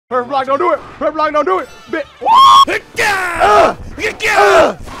Perfect block, don't do it. Perfect block, don't do it. Bit. To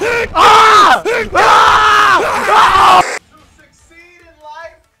succeed in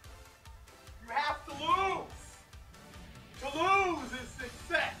life, you have to lose. To lose is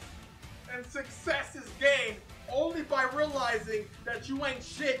success. And success is gained only by realizing that you ain't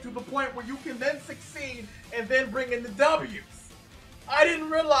shit to the point where you can then succeed and then bring in the W's. I didn't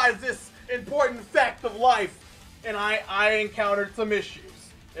realize this important fact of life, and I encountered some issues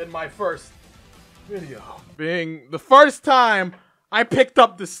in my first video. Being the first time I picked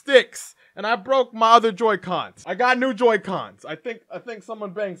up the sticks and I broke my other Joy-Cons. I got new Joy-Cons. I think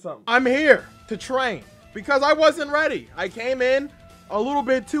someone banged something. I'm here to train because I wasn't ready. I came in a little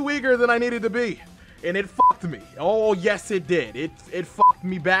bit too eager than I needed to be, and it fucked me. Oh yes, it did. It fucked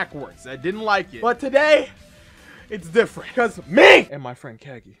me backwards. I didn't like it. But today, it's different because me and my friend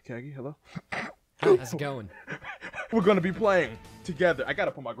Kaggy. Kaggy, hello. How's it going? We're gonna be playing together. I gotta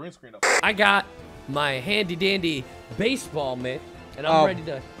put my green screen up. I got my handy dandy baseball mitt, and I'm ready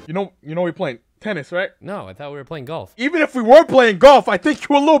to. You know we're playing tennis, right? No, I thought we were playing golf. Even if we were playing golf, I think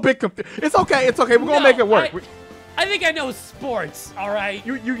you're a little bit confused. It's okay. It's okay. We're gonna make it work. I think I know sports. All right.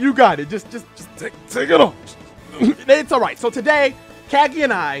 You got it. Just take it off. It's all right. So today, Kaggy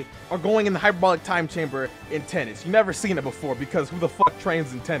and I are going in the hyperbolic time chamber in tennis. You've never seen it before because who the fuck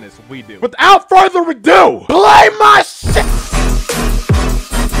trains in tennis? We do. Without further ado, play my shit!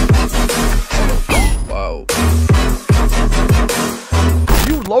 Whoa.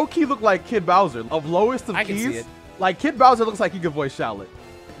 You low-key look like Kid Bowser. Of lowest of keys, can see it. Like Kid Bowser looks like he could voice Charlotte.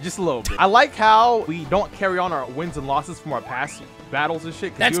 Just a little bit. I like how we don't carry on our wins and losses from our past battles and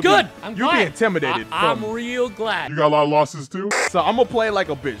shit. That's good. I'm glad. You'd be intimidated. I'm real glad. You got a lot of losses too? So I'm gonna play like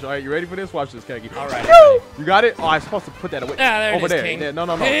a bitch. All right, you ready for this? Watch this, Kaggy. All right. You got it? Oh, I'm supposed to put that away. There over it is, there. King. Yeah, no.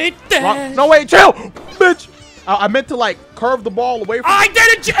 Wrong. No, wait, chill, bitch. I meant to like curve the ball away from. I did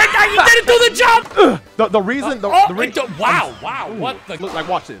it. You didn't do the jump. The reason. Wow. What the? Look, like,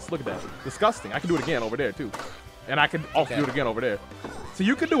 watch this. Look at that. Disgusting. I can do it again over there too, and I can also do it again over there. So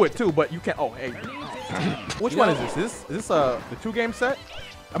you can do it too, but you can't. Oh, hey. Which one is this? Is this the 2-game set?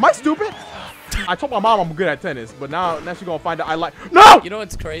 Am I stupid? I told my mom I'm good at tennis, but now she's gonna find out I like. No! You know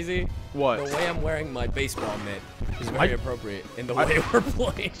what's crazy? What? The way I'm wearing my baseball mitt is very appropriate in the way we're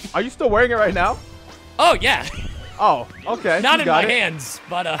playing. Are you still wearing it right now? Oh yeah. Oh, okay. Not in my hands,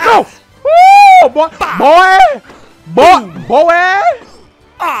 but No! Woo! Boy!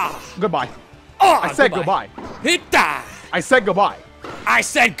 Goodbye. I said goodbye. Hit that. I said goodbye. I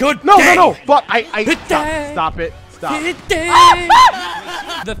said good. No. Fuck. Stop it. Stop.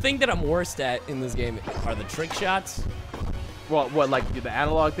 The thing that I'm worst at in this game are the trick shots. Well, what, like the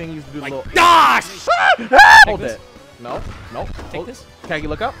analog thing you used to do? Like, little. gosh! Hold it. No. Take this. Kaggy,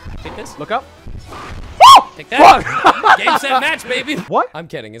 look up. Take this. Look up. Take that. Game, set, match, baby. What? I'm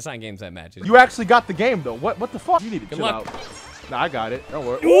kidding. It's not game, set, match. You actually got the game though. What the fuck? You need to Good chill luck. out. Nah, I got it. Don't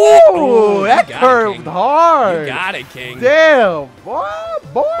worry. Ooh, that curved hard. You got it, King. Damn, boy.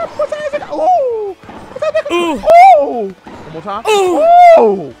 Put that in. Oh. Put that in. Ooh. Oh. One more time. Ooh.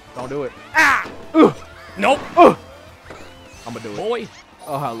 Oh. Don't do it. Ah. Nope. I'm gonna do it. Boy.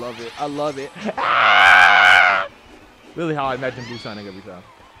 Oh, I love it. I love it. Ah! Really how I imagine Blue signing every time.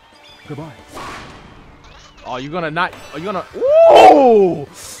 Goodbye. Oh, you're gonna not. Are you gonna? Ooh.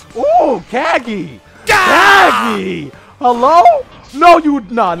 Ooh, Kaggy. Kaggy. Hello? No,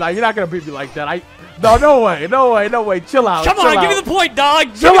 nah, you're not gonna beat me like that. No way. Chill out. Come on, give me the point,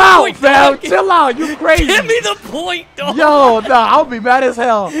 dog. Chill out, fam. Chill out. You crazy. Give me the point, dog. Yo, nah, I'll be mad as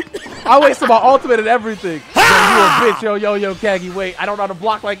hell. I wasted my ultimate and everything. Yo, you a bitch. Yo, Kaggy, wait. I don't know how to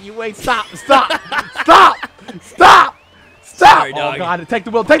block like you. Wait, stop. Sorry, Oh, dog. God, take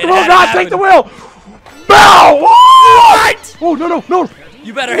the wheel. Take the wheel, God. Take the wheel. Bow. What? Oh, no.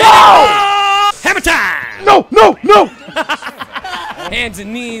 You better hit it. Hammer time. No. Hands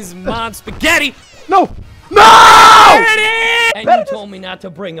and knees, mon spaghetti. No. There it is. And you told me not to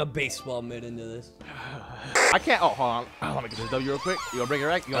bring a baseball mitt into this. I can't. Oh, hold on. I want to get this W real quick. You gonna bring it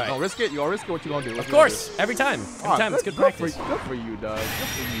right? You gonna risk it? You gonna risk it? What you gonna do? Of course, every time. Every time, it's good practice. Good for you, dog. Good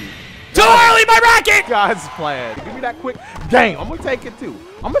for you. Too early, my racket! God's plan. Give me that quick. Dang, I'm gonna take it too.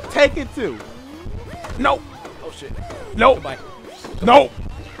 No. Oh shit. No. Goodbye. No.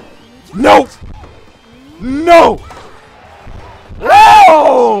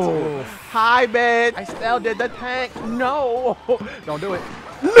 Oh! Hi, man. I still did the tank. No. Don't do it.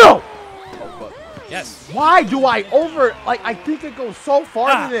 No. Oh, fuck. Yes. Why do I I think it goes so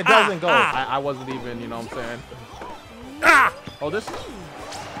far and it doesn't go. I wasn't even, you know what I'm saying? Oh, this.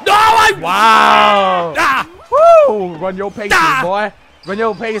 No, Wow. Woo! Run your paces, boy. Run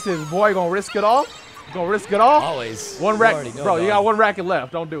your paces, boy. Gonna risk it all? You gonna risk it all? Always. One You racket, already know, bro. You dog. got one racket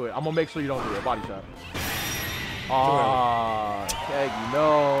left. Don't do it. I'm gonna make sure you don't do it. Body shot. Ah, Kaggy,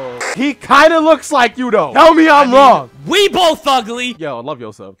 no. He kind of looks like you though. Tell me I'm wrong. We both ugly. Yo, love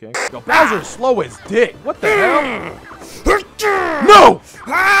yourself, King. Yo, Bowser's slow as dick. What the hell? No!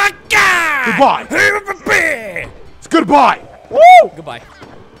 Goodbye. It's goodbye. Woo! Goodbye.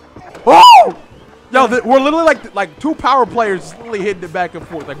 Oh! Yo, we're literally like two power players just literally hitting it back and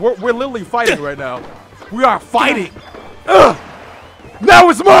forth. Like we're literally fighting right now. We are fighting. Ugh! Now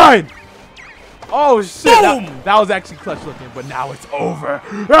it's mine. Oh shit! That was actually clutch looking, but now it's over.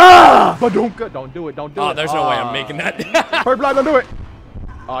 Ah! But don't do it. Don't do it. Oh, there's no way I'm making that. Hurt blood, don't do it.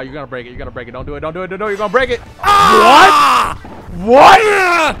 Oh, you're gonna break it. You're gonna break it. Don't do it. Don't do it. Don't do it. You're gonna break it. Ah!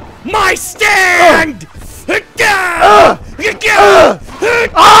 What? My stand!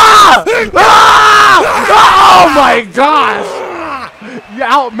 Oh my gosh! You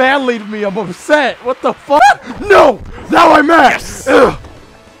out-manlied me. I'm upset. What the fuck? No! Now I'm mad.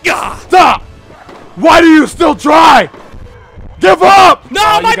 Yes. Stop! Why do you still try? Give up!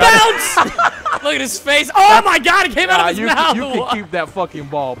 No, my bounce! Look at his face. Oh my god, it came out of his mouth. You can keep that fucking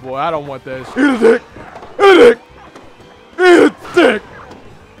ball, boy. I don't want that shit. Eat a dick! Eat a dick! Eat a dick!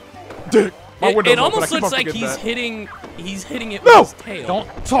 Dick! It almost looks like he's hitting it with his tail. Don't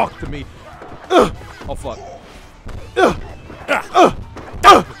talk to me. Oh fuck.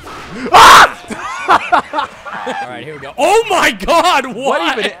 Alright, here we go. Oh my god, what?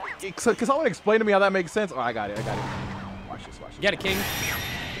 What even? Can someone explain to me how that makes sense? Oh, I got it. Watch this. You got it, King.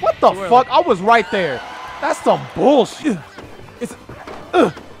 What the fuck? I was right there. That's some bullshit. It's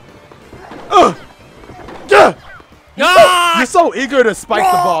You're so eager to spike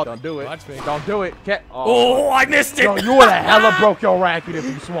the ball. Don't do it. Watch me. Don't do it. Oh, I missed it. Yo, you would have hella broke your racket if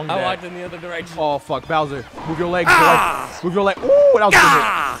you swung that. I walked in the other direction. Oh fuck, Bowser. Move your legs. Move your leg. Ooh, that was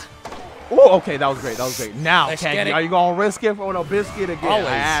good. Ooh, okay, that was great. Now, Kaggy, are you gonna risk it for a biscuit again? Always.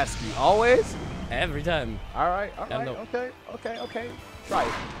 I ask you. Always? Every time. All right. Okay. Try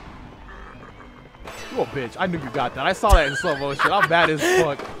it. You a bitch. I knew you got that. I saw that in slow motion. I'm mad as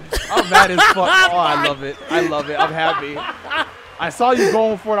fuck. Oh, I love it. I'm happy. I saw you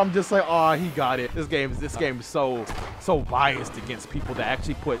going for it. I'm just like, oh, he got it. This game is so biased against people that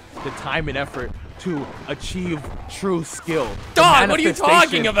actually put the time and effort to achieve true skill. Dog, what are you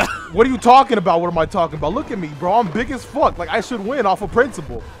talking about? What are you talking about? What am I talking about? Look at me, bro. I'm big as fuck. Like, I should win off of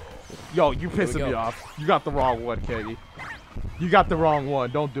principle. Yo, you pissing me off. You got the wrong one, Kaggy. You got the wrong one.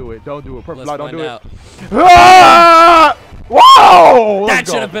 Don't do it. Don't do it. Purple light, don't do it. Ah! Whoa! That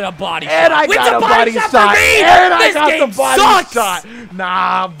should have been a body shot. And I got a body shot. And I got the body shot.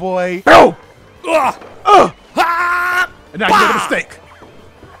 Nah, boy. No. And now you made a mistake.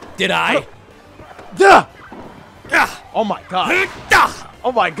 Did I? Yeah. Oh my god.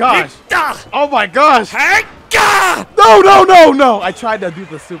 Oh my gosh. Oh my gosh. No. I tried to do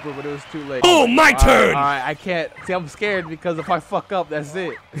the super, but it was too late. Oh, my turn. All right, I can't. See, I'm scared because if I fuck up, that's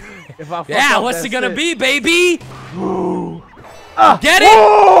it. If I fuck up, what's that's it gonna be, baby? Ooh. Get it?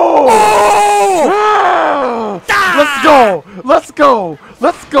 Oh! Let's go,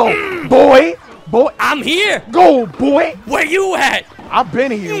 boy. I'm here. Go, boy. Where you at? I've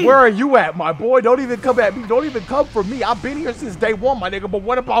been here. Where are you at, my boy? Don't even come at me. Don't even come for me. I've been here since day one, my nigga. But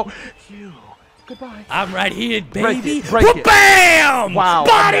what about you? Goodbye. I'm right here, baby. Break it. Bam! Wow.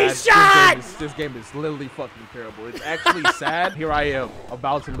 Body shot! This game is literally fucking terrible. It's actually sad. Here I am,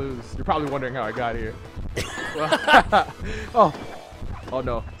 about to lose. You're probably wondering how I got here. Oh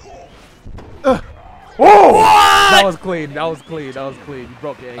no. Oh! What? That was clean. You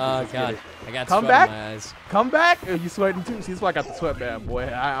broke your ankle. Oh god. I got Come sweat back. in my eyes. Come back? Are you sweating too? See, that's why I got the sweatband, boy.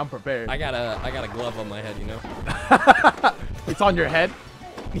 I'm prepared. I got a glove on my head, you know. It's on your head?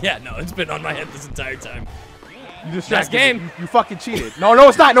 Yeah, no, it's been on my head this entire time. You distracted. Next game. You fucking cheated. No,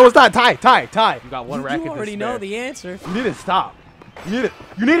 it's not. Tie. You got one racket. You already know the answer. You need to stop. You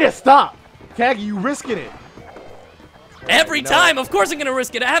need to stop. Kaggy, you risking it. Every time. Of course I'm gonna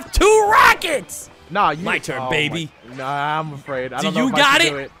risk it. I have 2 rackets. Nah, my turn, baby. Nah, I'm afraid. I don't Do know you if got I it?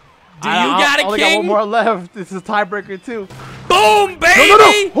 can do it. I got it, only King? got one more left. This is tiebreaker too. Boom,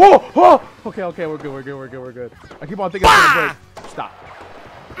 baby! No. Okay, we're good. I keep on thinking it's gonna break. Stop.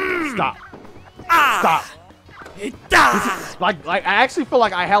 Like I actually feel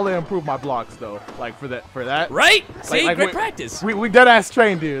like I hella improved my blocks though. Like for that. Right? See, like great practice. We dead ass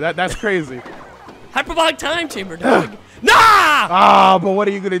trained dude. That's crazy. Hyperbolic time chamber, dog. Nah! But what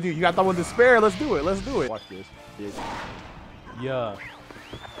are you gonna do? You got that one to spare. Let's do it. Watch this. Yeah.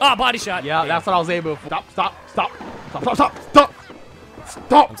 Oh, body shot. Yeah, that's what I was able to. Stop. I'm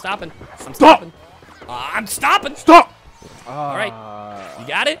stopping. I'm stopping. Stop. All right. You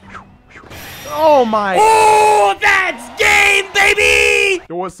got it? Oh my. Oh, that's game, baby!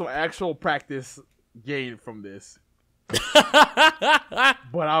 There was some actual practice gained from this.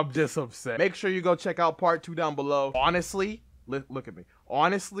 But I'm just upset. Make sure you go check out part 2 down below. Honestly, look at me.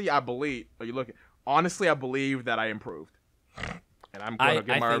 Honestly, I believe. Are you looking? Honestly, I believe that I improved, and I'm gonna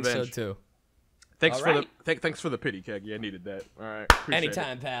get my revenge. I think so too. Thanks thanks for the pity, Kaggy. I needed that. All right. Appreciate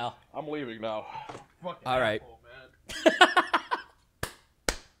Anytime, it. pal. I'm leaving now. Fucking all right. asshole, man.